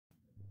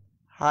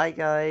Hi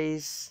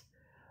guys,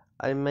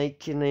 I'm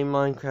making a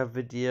Minecraft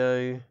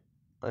video.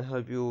 I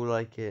hope you all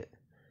like it.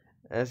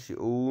 As you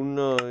all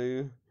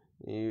know,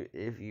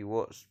 if you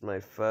watched my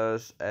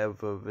first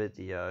ever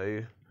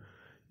video,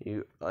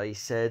 I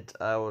said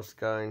I was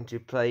going to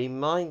play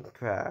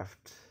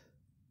Minecraft.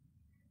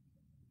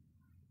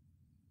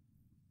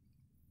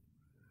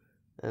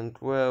 And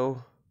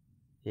well,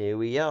 here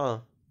we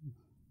are.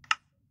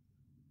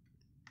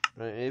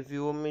 If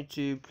you want me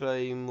to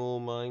play more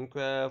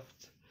Minecraft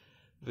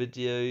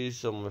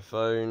videos on my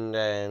phone,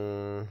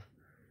 then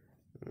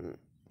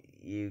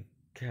you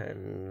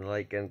can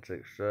like and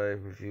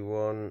subscribe if you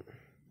want.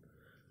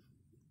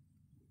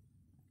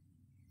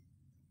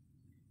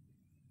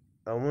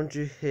 I want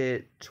to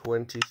hit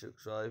 20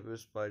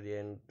 subscribers by the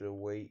end of the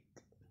week.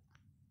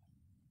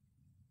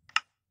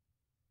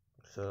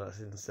 So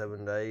that's in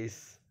 7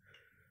 days.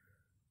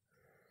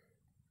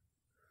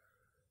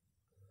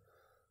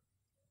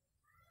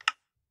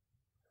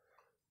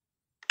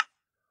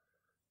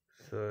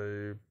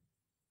 So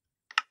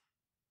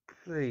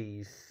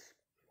please,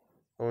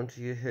 I want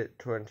you to hit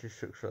 20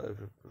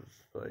 subscribers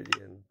by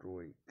the end of the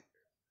week.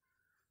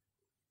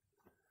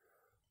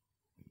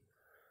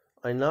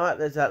 I know that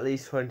there's at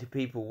least 20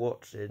 people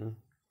watching.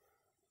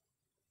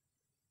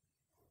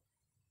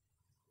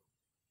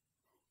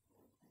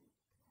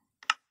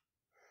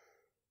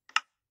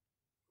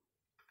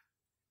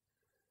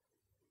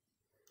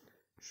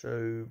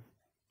 So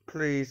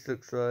please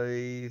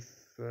subscribe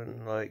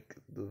and like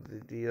the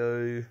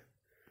video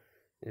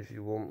if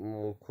you want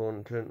more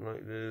content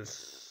like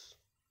this.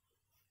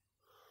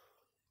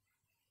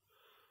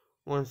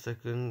 1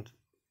 second.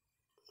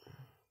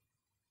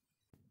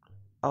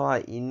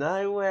 Alright, you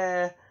know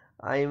where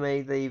I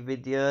made a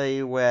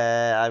video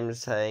where I'm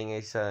saying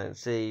a certain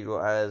seed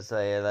has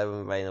a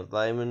 11 vein of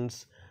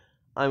diamonds?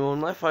 I'm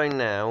on my phone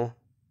now,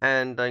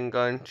 and I'm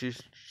going to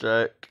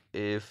check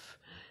if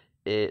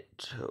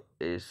it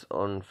is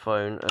on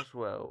phone as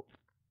well.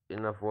 In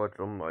other words,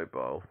 on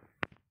mobile.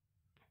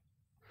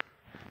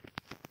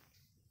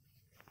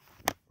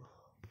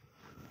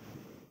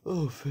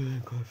 Oh,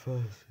 feeling quite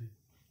thirsty.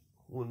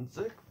 1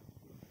 sec.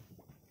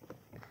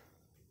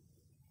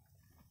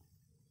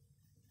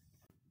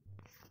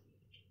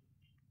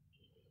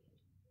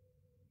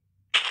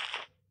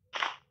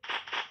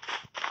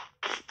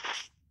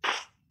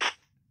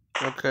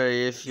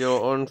 Okay, if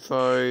you're on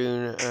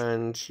phone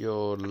and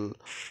you're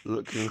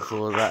looking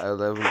for that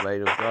 11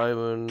 vein of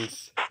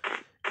diamonds,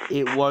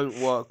 it won't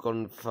work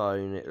on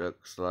phone, it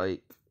looks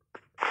like.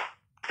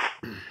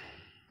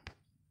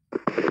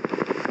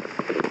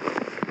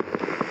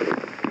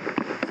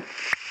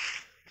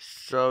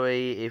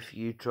 Sorry if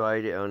you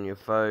tried it on your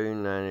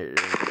phone and it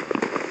didn't work.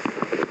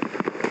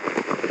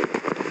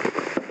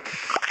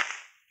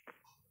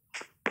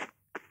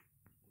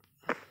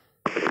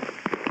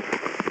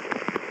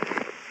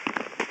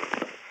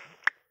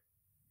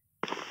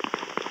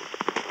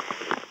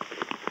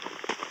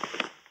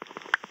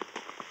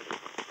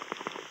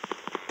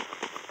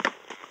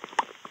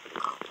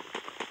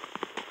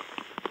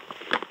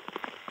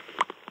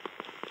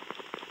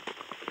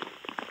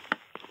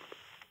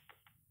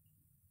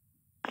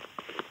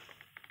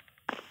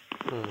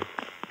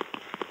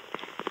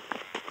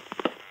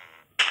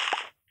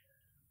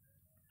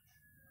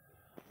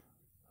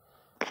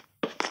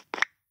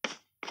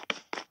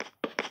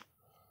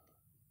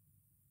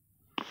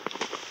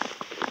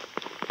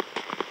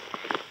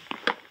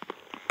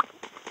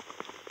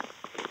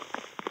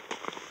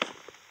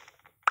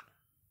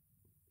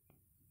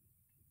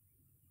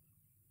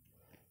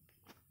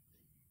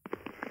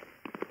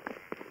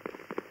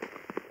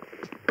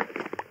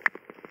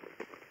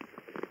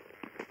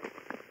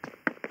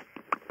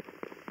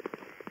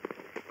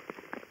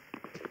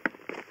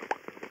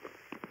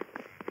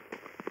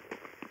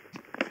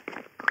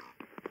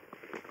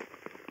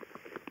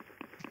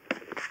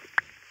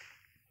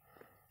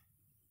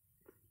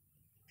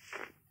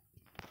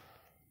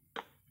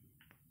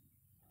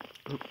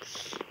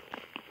 Oops.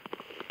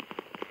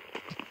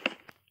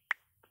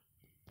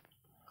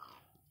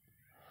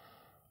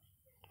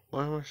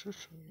 Why am I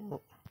such a...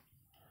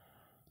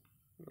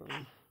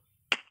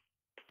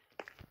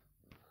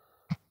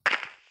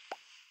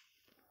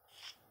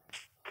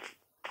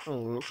 Oh,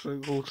 looks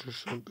like auto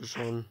jump is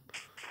on.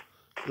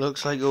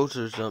 Looks like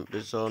auto jump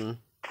is on.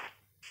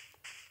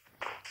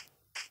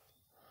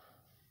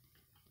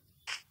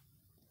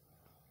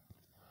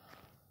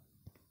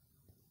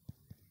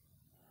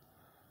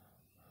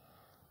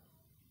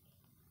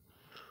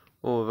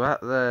 Oh, that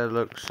there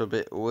looks a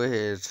bit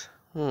weird.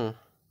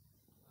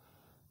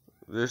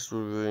 This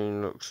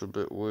ravine looks a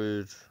bit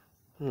weird.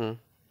 There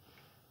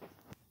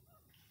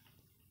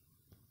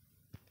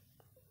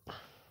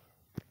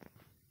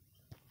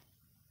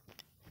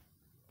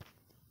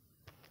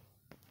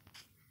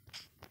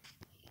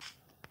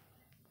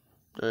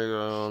you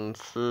go on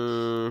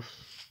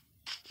surf.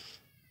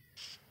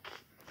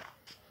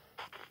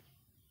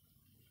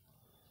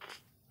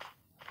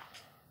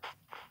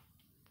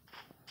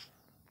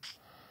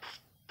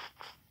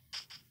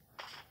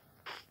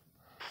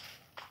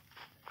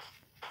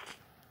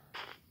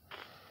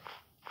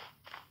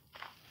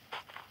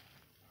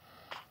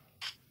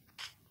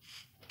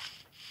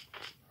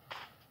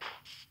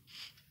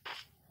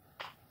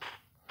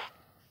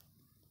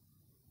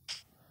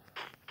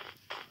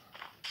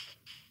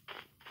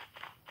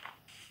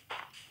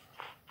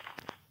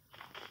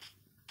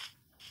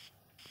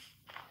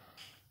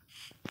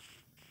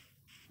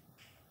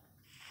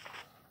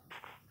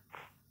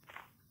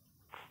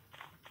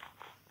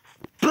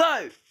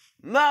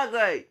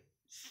 Margaret,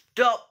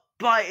 stop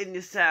biting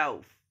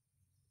yourself.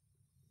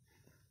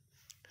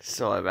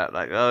 Sorry about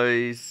that,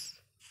 guys.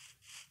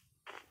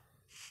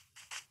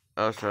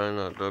 I was trying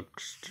our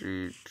dogs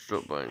to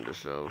stop biting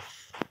themselves.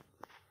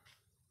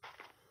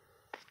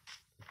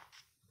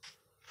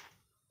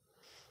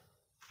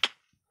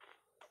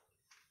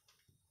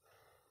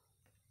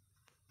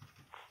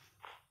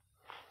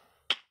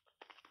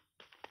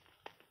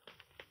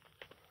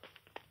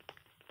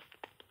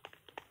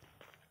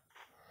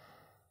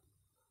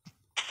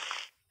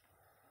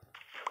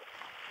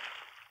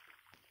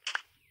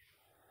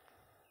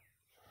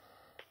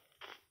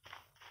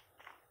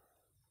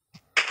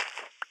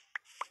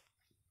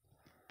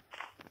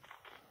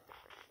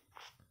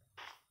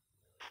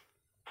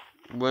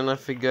 When I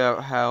figure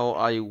out how,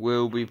 I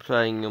will be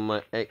playing on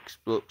my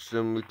Xbox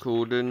and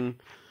recording,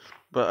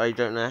 but I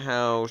don't know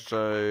how,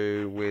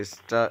 so we're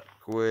stuck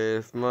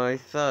with my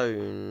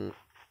phone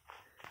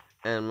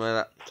and my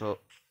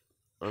laptop.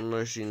 I'm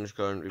mostly just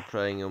going to be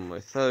playing on my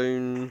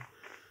phone.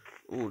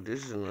 Oh,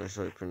 this is a nice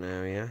open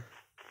area.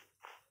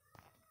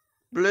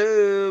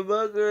 Blue,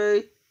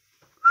 Mowgli!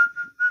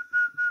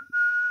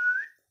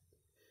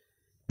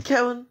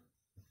 Kevin!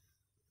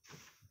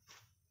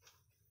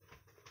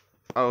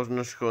 I was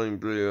just calling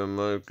Blue and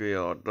Mowgli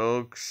our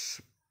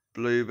dogs.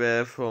 Blue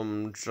Bear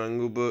from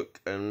Jungle Book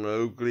and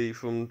Mowgli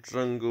from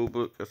Jungle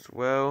Book as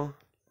well.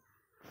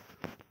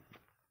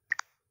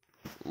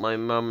 My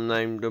mum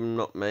named them,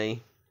 not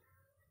me.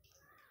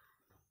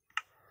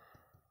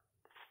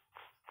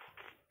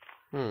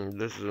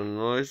 This is a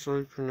nice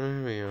open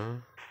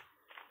area.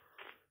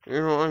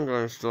 You know what, I'm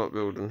going to start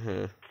building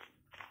here.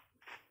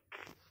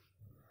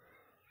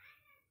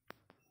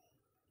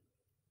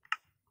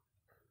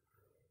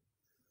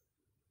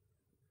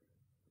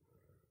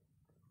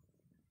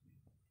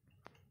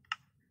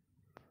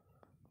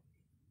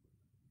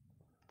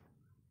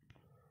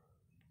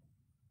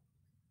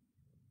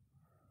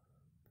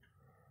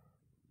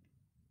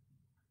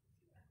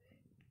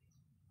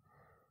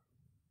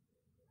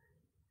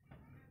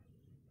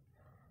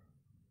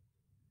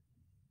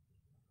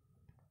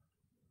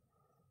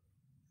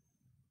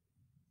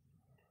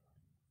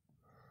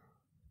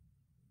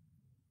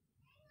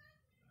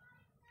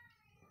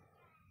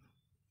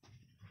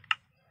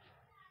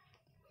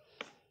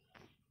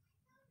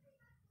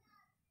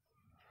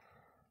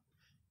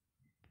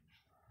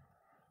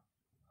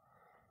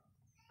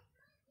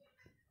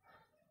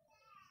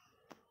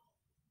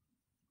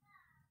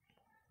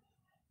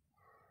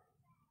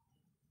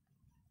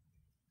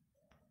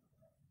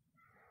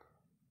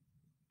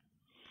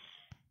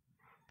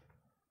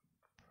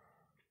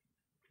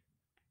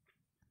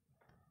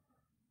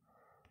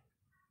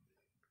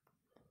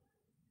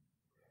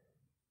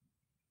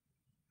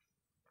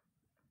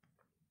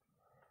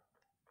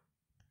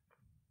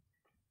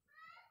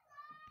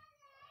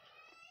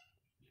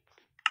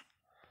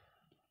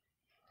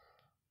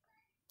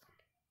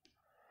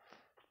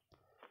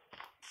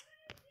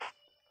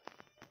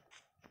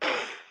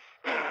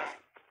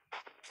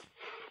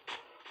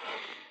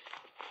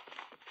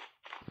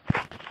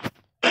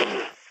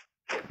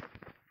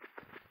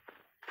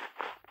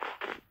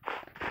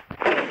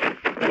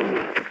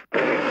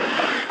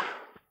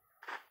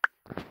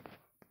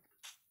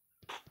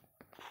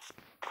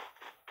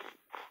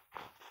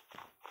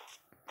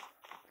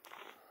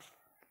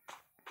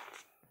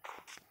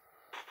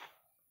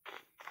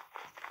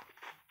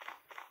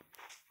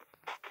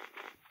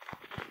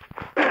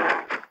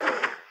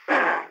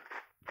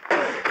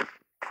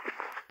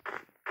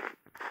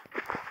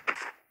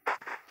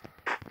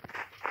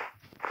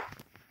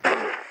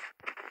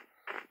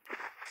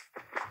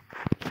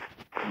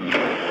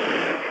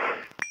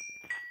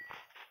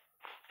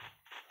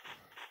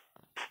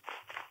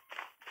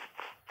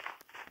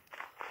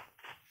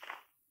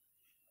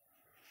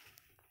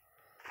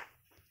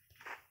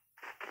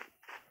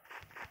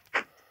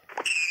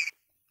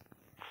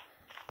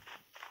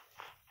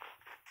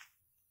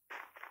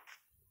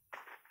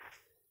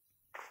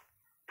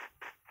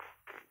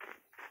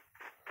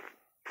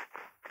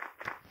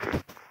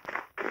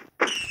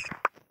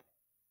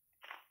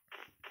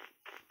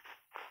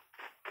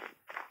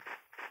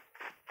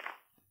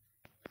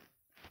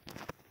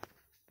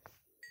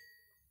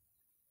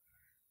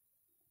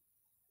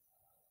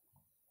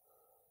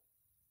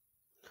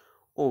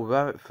 Oh,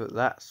 Rabbitfoot,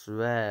 that's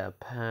rare,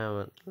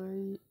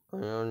 apparently. I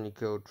only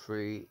killed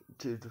 2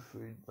 to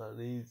 3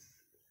 bunnies.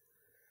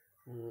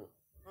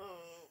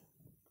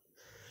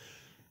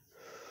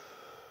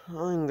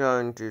 I'm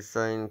going to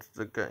change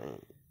the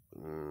game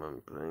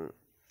I'm playing.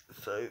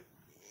 So,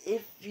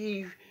 if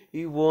you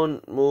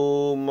want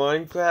more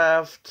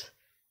Minecraft,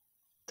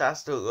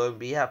 that's not going to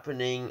be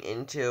happening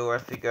until I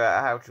figure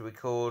out how to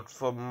record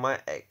from my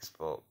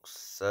Xbox.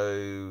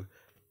 So,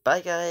 bye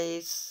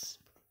guys!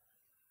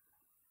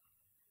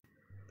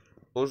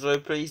 Also,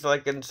 please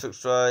like and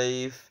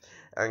subscribe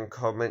and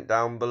comment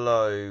down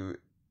below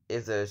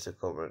if there's a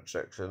comment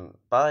section.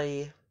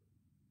 Bye!